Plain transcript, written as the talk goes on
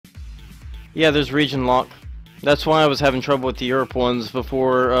Yeah, there's region lock. That's why I was having trouble with the Europe ones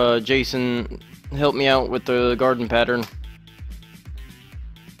before Jason helped me out with the garden pattern.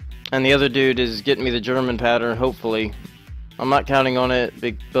 And the other dude is getting me the German pattern, hopefully. I'm not counting on it,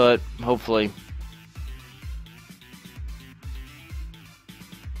 but hopefully.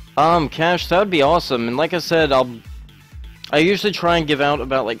 Cash, that would be awesome. And like I said, I usually try and give out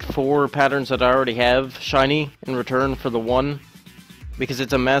about like 4 patterns that I already have shiny in return for the one, because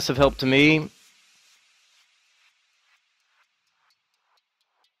it's a massive help to me.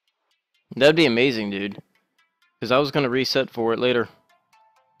 That'd be amazing, dude. Because I was going to reset for it later.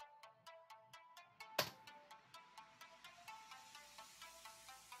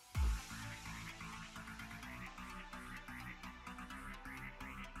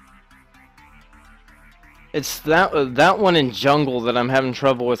 It's that one in jungle that I'm having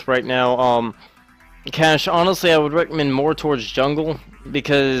trouble with right now. Cash, honestly, I would recommend more towards jungle,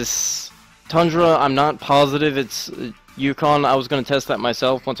 because Tundra, I'm not positive it's Yukon. I was going to test that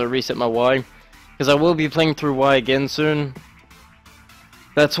myself once I reset my Y, because I will be playing through Y again soon.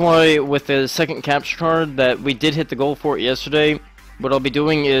 That's why with the second capture card that we did hit the goal for it yesterday, what I'll be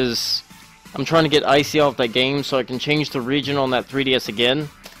doing is I'm trying to get Icy off that game so I can change the region on that 3DS again,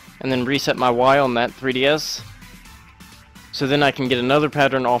 and then reset my Y on that 3DS, so then I can get another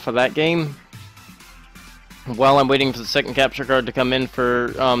pattern off of that game while I'm waiting for the second capture card to come in for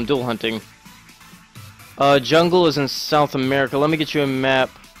dual hunting. Jungle is in South America. Let me get you a map,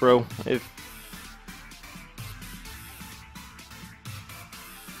 bro.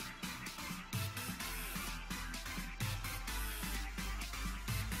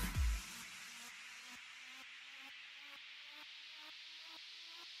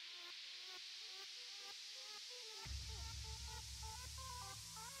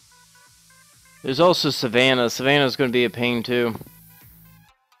 There's also Savannah. Savannah's going to be a pain too.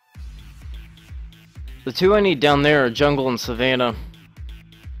 The 2 I need down there are Jungle and Savannah.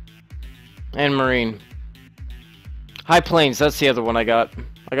 And Marine. High Plains, that's the other one I got.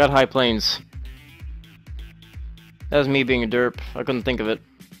 I got High Plains. That was me being a derp. I couldn't think of it.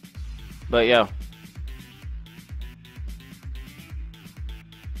 But yeah.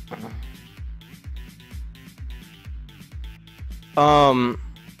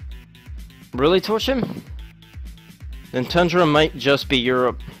 Really, torch him? Then Tundra might just be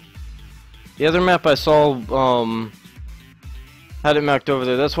Europe. The other map I saw, had it marked over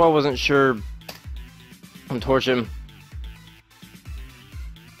there. That's why I wasn't sure on torch him.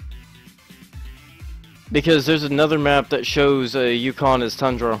 Because there's another map that shows Yukon as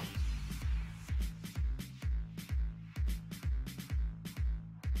Tundra.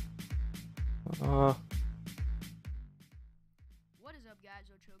 What is up, guys?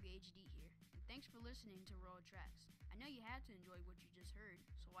 Ochoga HD here, and thanks for listening to Raw Tracks. I know you had to enjoy what you just heard,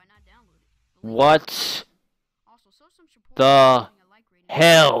 so why not download it? What Also, show some support the by giving a like rating.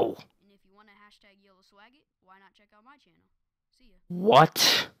 hell? And if you want to hashtag Yellow Swag It, why not check out my channel? See ya.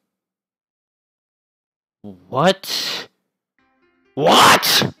 What? What?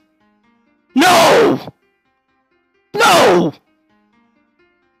 What? No! No!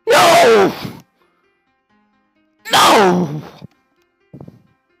 No! No!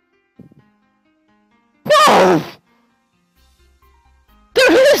 No!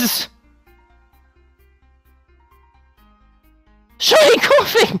 There is! Shiny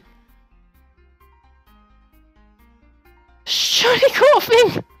coughing! Shiny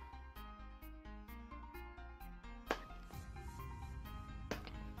coughing!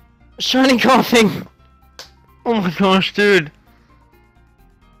 Shiny coughing! Oh my gosh, dude.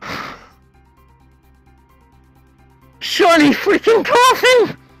 Shiny freaking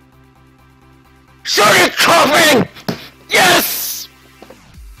coughing! Shiny coughing! Yes!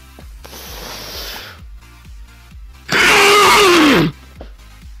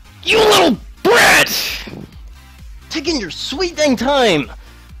 You little brat! Taking your sweet dang time!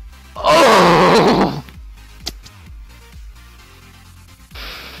 Oh!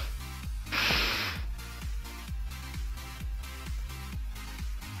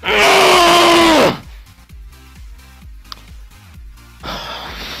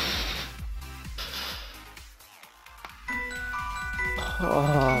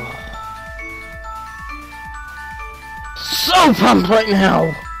 So pumped right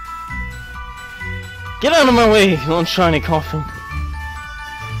now! Get out of my way, you little shiny coughing.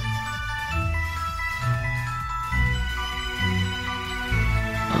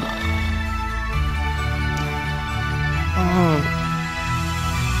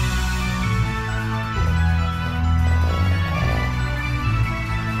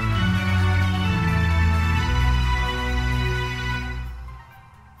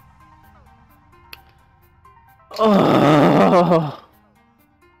 Oh.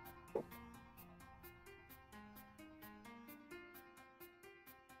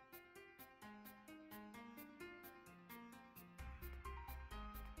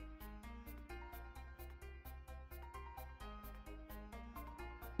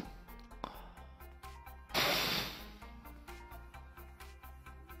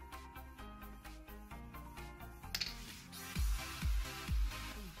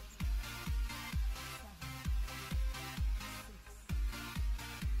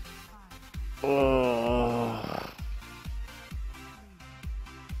 Oh.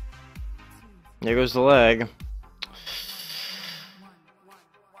 There goes the leg.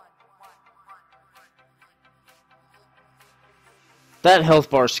 That health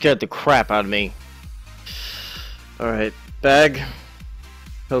bar scared the crap out of me. Alright, bag,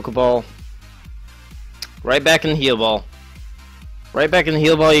 Pokeball. Right back in the heal ball. Right back in the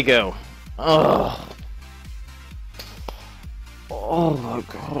heal ball you go. Oh. Oh my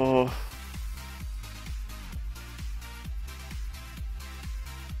god.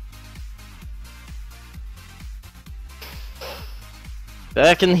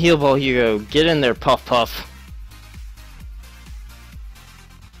 Back in the heal ball you go. Get in there, Puff Puff.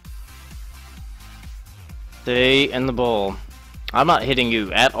 Stay in the ball. I'm not hitting you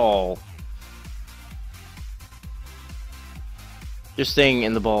at all. You're staying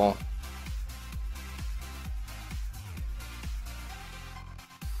in the ball.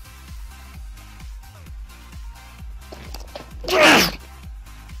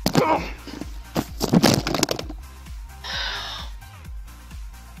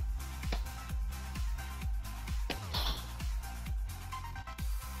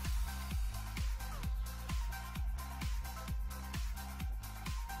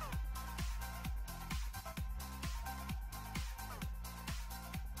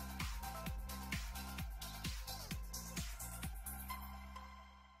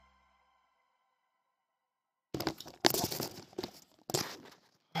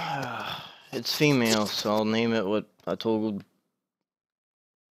 It's female, so I'll name it what I told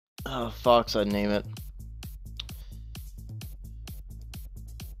Fox I'd name it.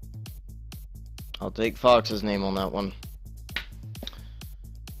 I'll take Fox's name on that one.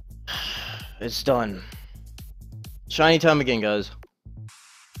 It's done. Shiny time again, guys.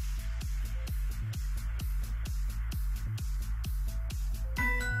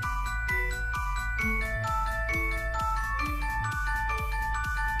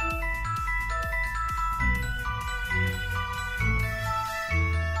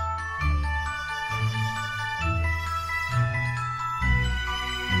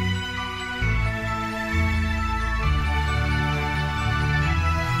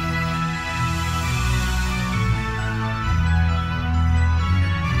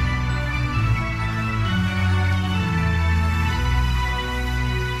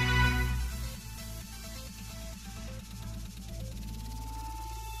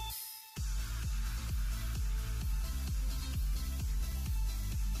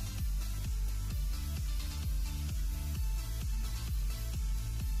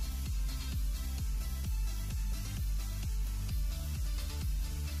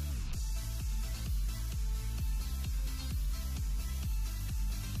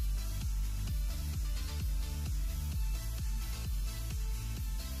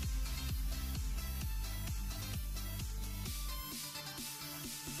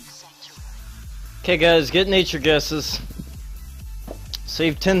 Okay guys, get nature guesses.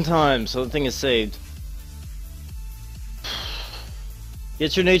 Save 10 times, so the thing is saved.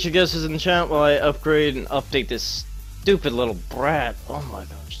 Get your nature guesses in the chat while I upgrade and update this stupid little brat. Oh my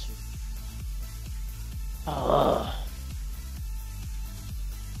gosh.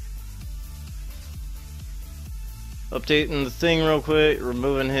 Updating the thing real quick,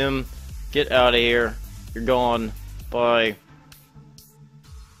 removing him. Get out of here. You're gone. Bye.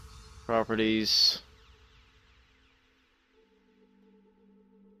 Properties.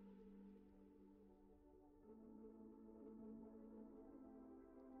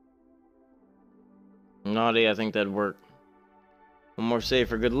 Naughty, I think that'd work. One more save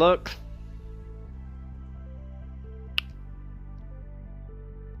for good luck.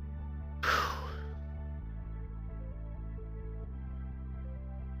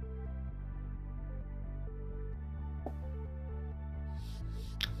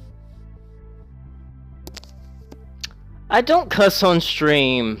 I don't cuss on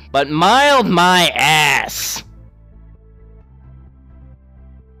stream, but mild my ass.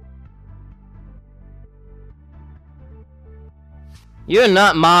 You're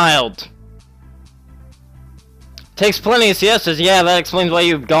not mild. Takes plenty of siestas. Yeah, that explains why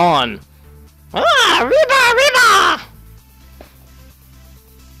you've gone. Ah, Reba,